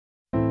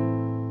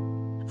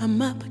I'm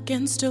up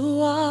against a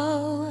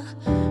wall,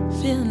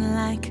 feeling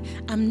like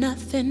I'm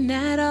nothing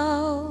at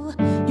all.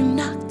 You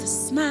knocked the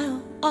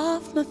smile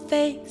off my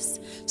face,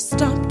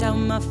 stomped out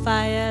my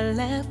fire,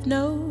 left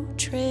no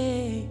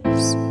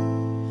trace.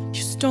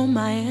 You stole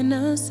my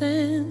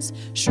innocence,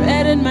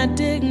 shredded my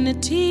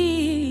dignity.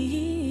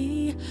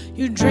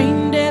 You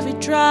drained every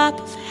drop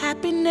of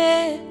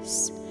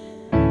happiness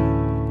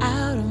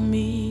out of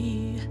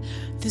me.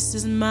 This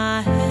is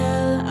my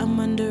hell, I'm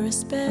under a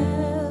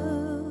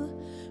spell,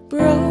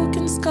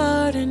 broken,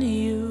 scarred, and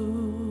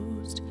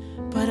used.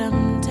 But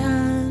I'm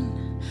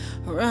done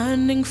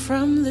running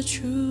from the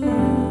truth,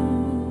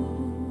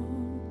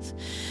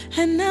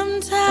 and I'm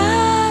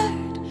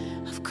tired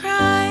of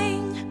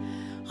crying,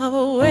 of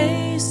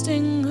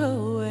wasting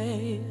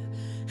away.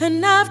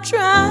 And I've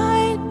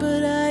tried,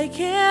 but I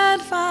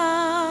can't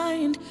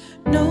find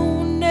no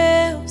one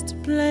else to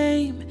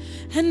blame.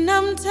 And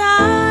I'm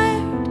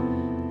tired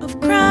of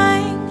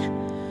crying,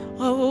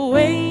 of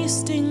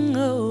wasting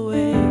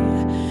away.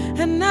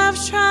 And I've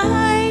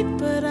tried,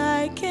 but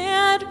I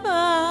can't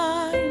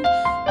find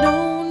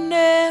no one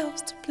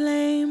else to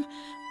blame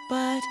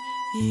but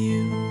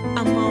you.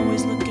 I'm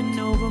always looking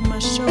over my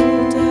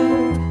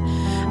shoulder.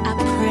 I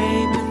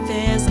pray, but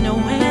there's no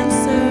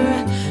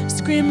answer.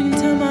 Screaming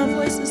till my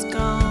voice is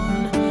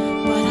gone,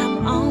 but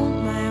I'm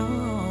on my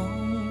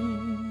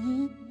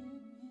own.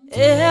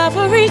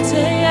 Every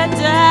day I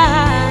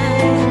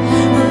die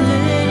a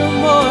little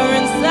more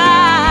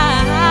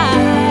inside.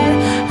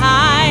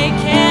 I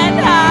can't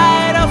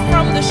hide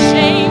from the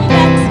shame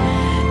that's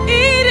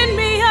eating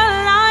me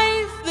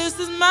alive. This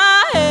is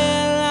my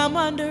hell, I'm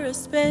under a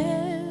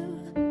spell.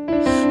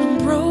 I'm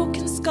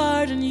broken,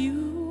 scarred, and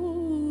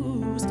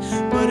used,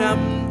 but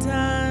I'm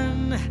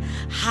done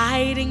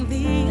hiding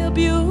the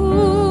abuse.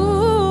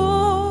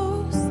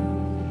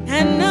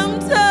 And I'm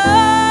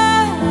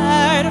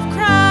tired of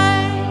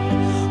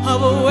crying,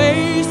 of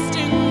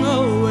wasting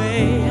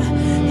away.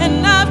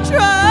 And I've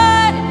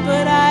tried,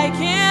 but I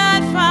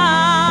can't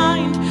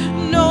find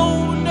no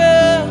one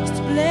else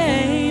to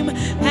blame.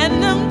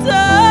 And I'm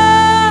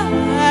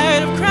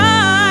tired of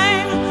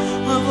crying,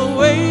 of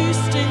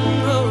wasting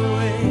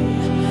away.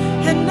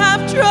 And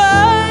I've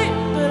tried,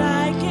 but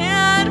I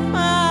can't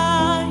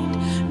find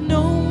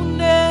no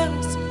one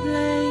else to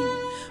blame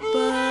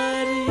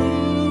but you.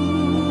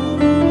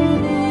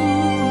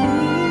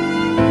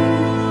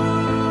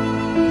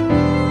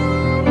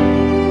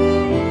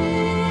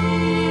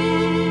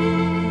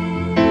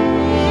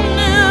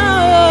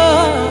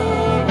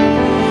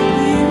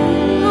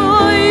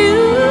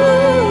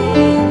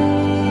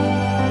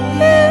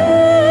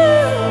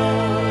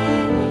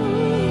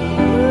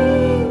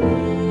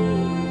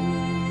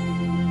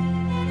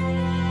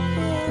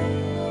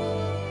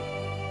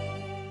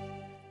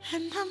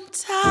 And I'm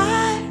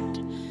tired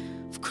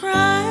of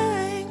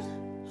crying,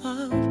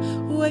 of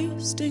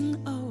wasting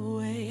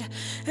away.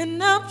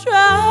 And I've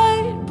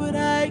tried, but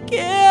I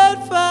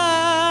can't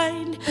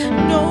find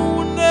no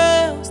one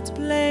else to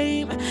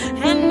blame.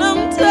 And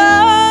I'm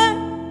tired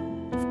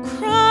of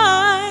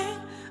crying,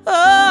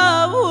 of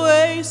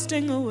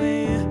wasting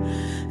away.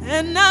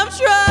 And I've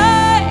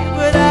tried,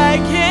 but I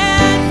can't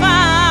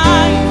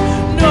find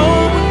no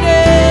one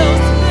else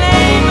to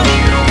blame.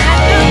 And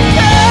I'm tired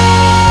of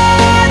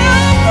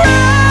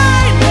crying,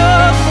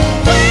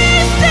 of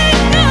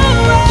wasting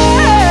away.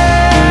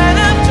 And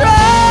I've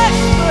tried,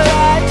 but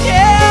I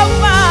can't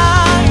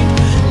find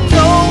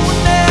no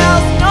one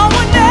else, no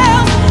one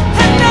else.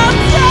 And I'm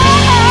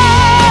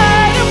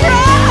tired of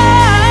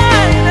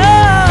crying,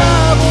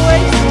 of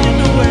wasting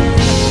away.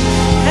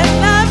 And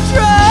I've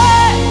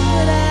tried,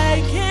 but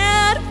I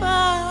can't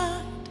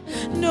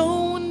find no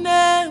one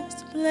else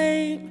to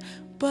blame.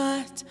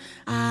 But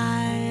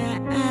I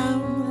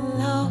am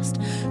lost,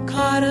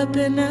 caught up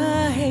in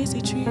a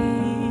hazy dream.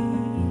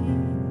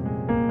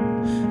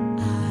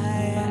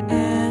 I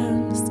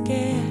am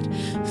scared,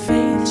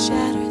 faith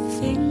shattered,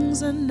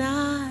 things are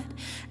not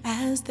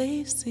as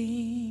they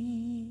seem.